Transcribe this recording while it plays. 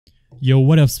Yo,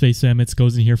 what up Space Fam, it's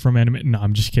Gozen here from Anime. No,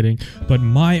 I'm just kidding. But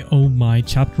my oh my,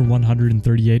 chapter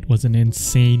 138 was an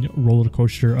insane roller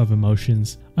coaster of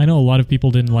emotions. I know a lot of people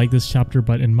didn't like this chapter,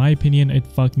 but in my opinion, it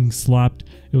fucking slapped.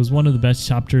 It was one of the best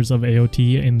chapters of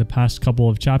AOT in the past couple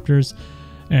of chapters.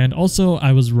 And also,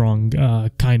 I was wrong,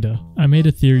 kinda. I made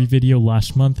a theory video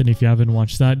last month, and if you haven't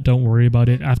watched that, don't worry about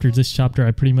it. After this chapter,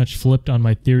 I pretty much flipped on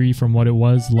my theory from what it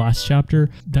was last chapter.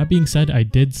 That being said, I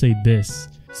did say this.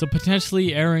 So potentially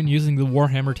Eren using the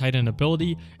Warhammer Titan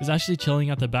ability is actually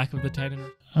chilling at the back of the Titan.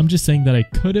 I'm just saying that I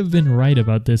could have been right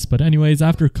about this, but anyways,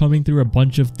 after coming through a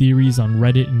bunch of theories on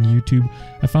Reddit and YouTube,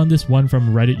 I found this one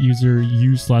from Reddit user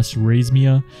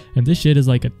u/Raismia, and this shit is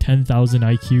like a 10,000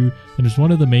 IQ, and it's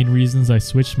one of the main reasons I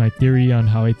switched my theory on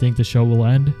how I think the show will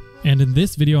end. And in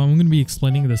this video, I'm going to be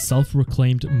explaining the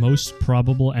self-proclaimed most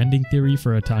probable ending theory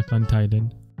for Attack on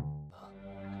Titan.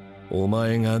 お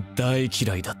前が大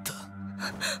嫌いだった。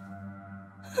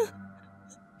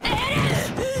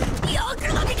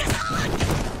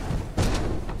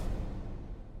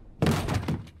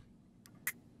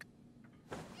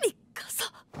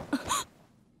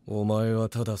お前は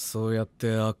ただそうやっ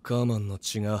てアッカーマンの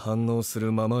血が反応す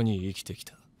るままに生きてき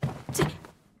た。違う。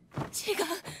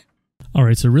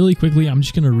Alright, so really quickly, I'm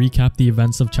just going to recap the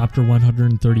events of chapter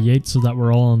 138 so that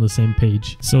we're all on the same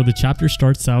page. So the chapter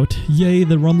starts out, yay,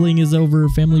 the rumbling is over,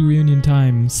 family reunion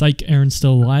time, psych, Eren's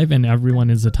still alive, and everyone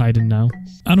is a Titan now.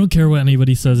 I don't care what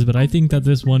anybody says, but I think that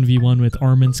this 1v1 with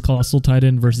Armin's Colossal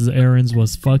Titan versus Eren's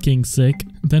was fucking sick.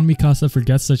 Then Mikasa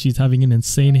forgets that she's having an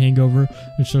insane hangover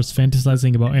and starts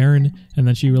fantasizing about Eren, and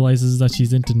then she realizes that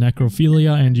she's into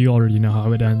necrophilia, and you already know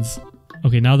how it ends.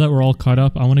 Okay, now that we're all caught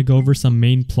up, I want to go over some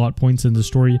main plot points in the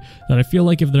story that I feel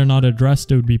like if they're not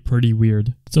addressed, it would be pretty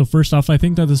weird. So first off, I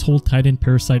think that this whole Titan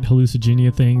parasite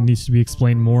hallucinogen thing needs to be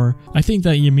explained more. I think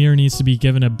that Ymir needs to be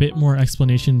given a bit more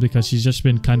explanation because she's just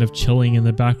been kind of chilling in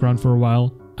the background for a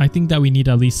while. I think that we need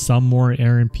at least some more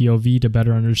Eren POV to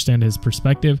better understand his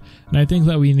perspective, and I think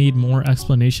that we need more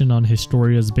explanation on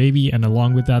Historia's baby, and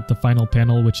along with that, the final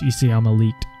panel which Isayama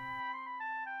leaked.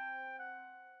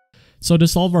 So to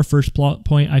solve our first plot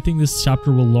point, I think this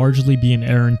chapter will largely be an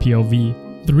Eren POV.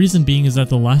 The reason being is that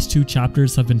the last two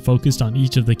chapters have been focused on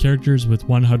each of the characters, with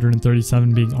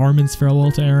 137 being Armin's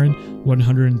farewell to Eren,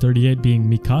 138 being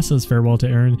Mikasa's farewell to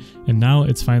Eren, and now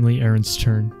it's finally Eren's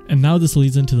turn. And now this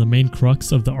leads into the main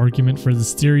crux of the argument for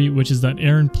this theory, which is that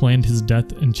Eren planned his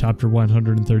death in chapter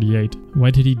 138.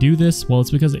 Why did he do this? Well,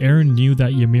 it's because Eren knew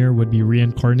that Ymir would be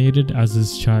reincarnated as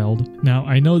his child. Now,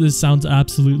 I know this sounds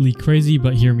absolutely crazy,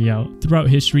 but hear me out. Throughout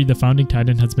history, the founding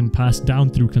Titan has been passed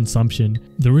down through consumption.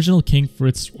 The original King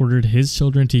Fritz ordered his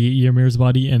children to eat Ymir's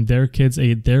body, and their kids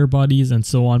ate their bodies, and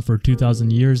so on for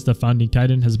 2,000 years. The founding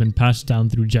Titan has been passed down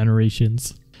through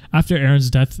generations. After Eren's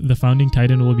death, the founding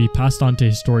Titan will be passed on to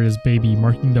Historia's baby,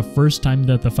 marking the first time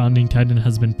that the founding Titan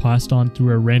has been passed on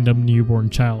through a random newborn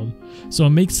child. So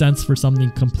it makes sense for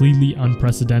something completely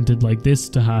unprecedented like this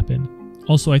to happen.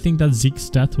 Also, I think that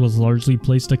Zeke's death was largely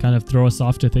placed to kind of throw us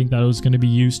off to think that it was going to be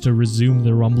used to resume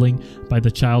the rumbling by the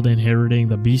child inheriting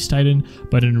the Beast Titan,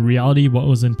 but in reality what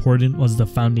was important was the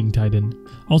founding Titan.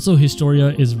 Also,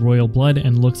 Historia is royal blood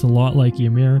and looks a lot like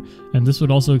Ymir, and this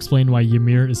would also explain why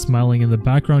Ymir is smiling in the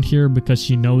background here, because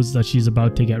she knows that she's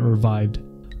about to get revived.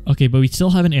 Okay, but we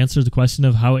still haven't answered the question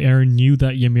of how Eren knew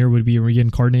that Ymir would be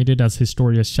reincarnated as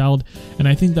Historia's child, and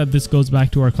I think that this goes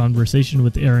back to our conversation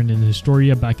with Eren and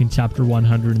Historia back in chapter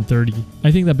 130.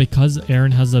 I think that because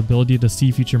Eren has the ability to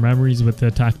see future memories with the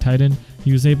Attack Titan,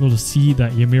 he was able to see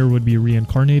that Ymir would be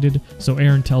reincarnated, so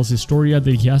Eren tells Historia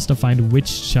that he has to find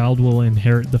which child will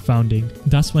inherit the founding.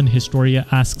 That's when Historia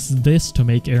asks this to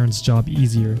make Eren's job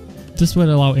easier. This would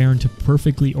allow Eren to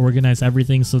perfectly organize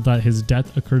everything so that his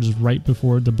death occurs right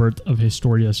before the birth of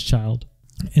Historia's child.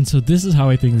 And so this is how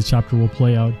I think the chapter will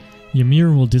play out.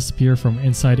 Ymir will disappear from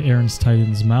inside Eren's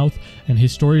Titan's mouth, and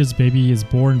Historia's baby is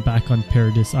born back on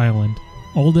Paradise Island.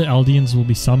 All the Eldians will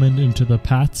be summoned into the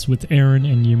paths with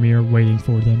Eren and Ymir waiting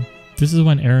for them. This is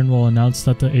when Eren will announce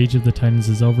that the Age of the Titans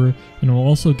is over, and we'll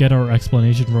also get our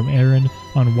explanation from Eren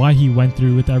on why he went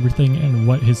through with everything and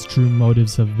what his true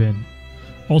motives have been.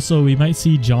 Also, we might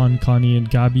see John, Connie, and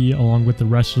Gabi along with the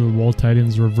rest of the Wall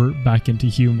Titans revert back into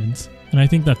humans. And I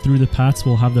think that through the paths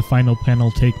we'll have the final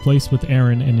panel take place with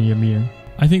Eren and Ymir.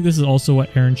 I think this is also what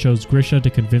Eren chose Grisha to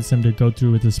convince him to go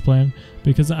through with his plan,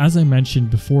 because as I mentioned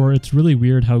before, it's really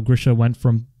weird how Grisha went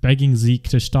from begging Zeke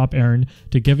to stop Eren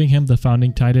to giving him the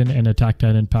founding Titan and Attack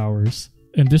Titan powers.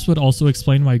 And this would also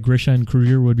explain why Grisha and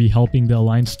Courier would be helping the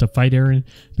Alliance to fight Eren,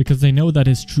 because they know that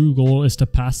his true goal is to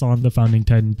pass on the founding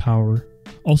Titan power.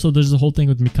 Also, there's the whole thing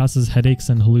with Mikasa's headaches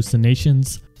and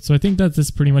hallucinations. So I think that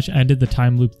this pretty much ended the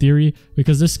time loop theory,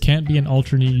 because this can't be an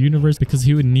alternate universe because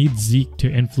he would need Zeke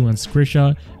to influence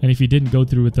Grisha, and if he didn't go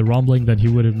through with the rumbling, then he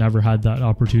would have never had that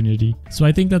opportunity. So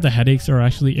I think that the headaches are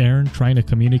actually Eren trying to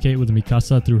communicate with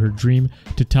Mikasa through her dream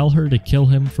to tell her to kill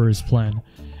him for his plan.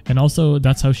 And also,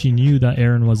 that's how she knew that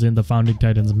Eren was in the Founding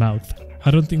Titan's mouth. I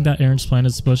don't think that Eren's plan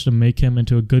is supposed to make him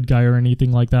into a good guy or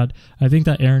anything like that. I think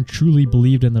that Eren truly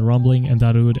believed in the rumbling and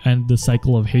that it would end the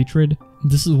cycle of hatred.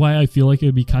 This is why I feel like it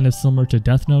would be kind of similar to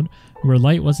Death Note, where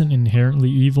Light wasn't inherently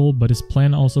evil, but his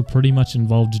plan also pretty much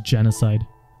involved genocide.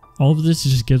 All of this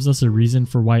just gives us a reason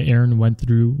for why Eren went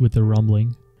through with the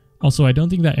rumbling. Also, I don't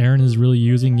think that Eren is really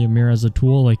using Ymir as a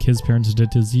tool like his parents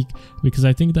did to Zeke, because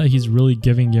I think that he's really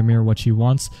giving Ymir what she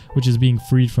wants, which is being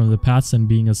freed from the past and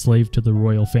being a slave to the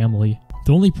royal family.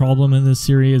 The only problem in this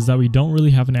series is that we don't really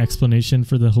have an explanation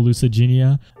for the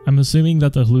hallucigenia. I'm assuming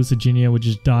that the hallucigenia would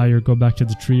just die or go back to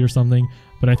the tree or something,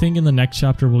 but I think in the next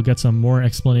chapter we'll get some more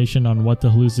explanation on what the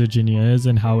hallucigenia is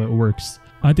and how it works.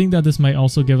 I think that this might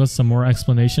also give us some more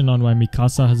explanation on why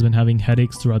Mikasa has been having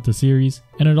headaches throughout the series,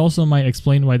 and it also might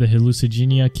explain why the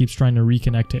hallucigenia keeps trying to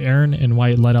reconnect to Eren and why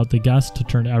it let out the gas to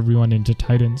turn everyone into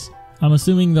Titans. I'm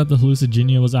assuming that the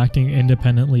hallucigenia was acting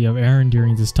independently of Eren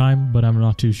during this time, but I'm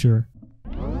not too sure.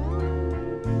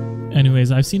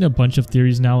 Anyways, I've seen a bunch of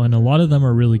theories now and a lot of them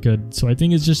are really good, so I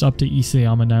think it's just up to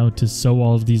Isayama now to sew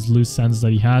all of these loose ends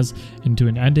that he has into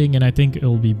an ending, and I think it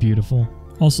will be beautiful.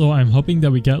 Also, I'm hoping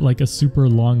that we get like a super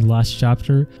long last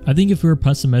chapter. I think if we're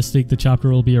pessimistic, the chapter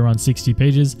will be around 60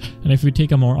 pages, and if we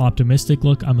take a more optimistic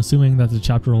look, I'm assuming that the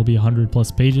chapter will be 100 plus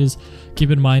pages.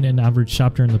 Keep in mind, an average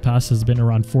chapter in the past has been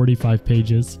around 45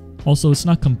 pages. Also, it's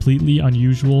not completely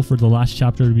unusual for the last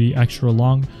chapter to be extra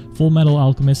long. Full Metal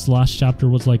Alchemist's last chapter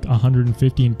was like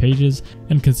 115 pages,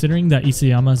 and considering that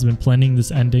Isayama has been planning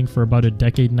this ending for about a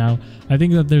decade now, I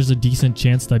think that there's a decent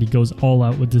chance that he goes all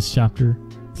out with this chapter.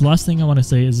 The last thing I want to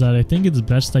say is that I think it's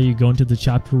best that you go into the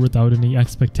chapter without any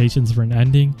expectations for an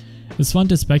ending. It's fun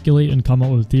to speculate and come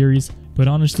up with theories, but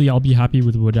honestly I'll be happy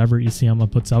with whatever Isayama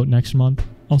puts out next month.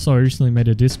 Also, I recently made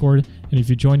a Discord, and if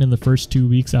you join in the first 2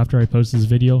 weeks after I post this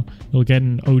video, you'll get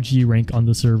an OG rank on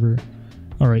the server.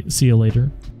 Alright, see you later.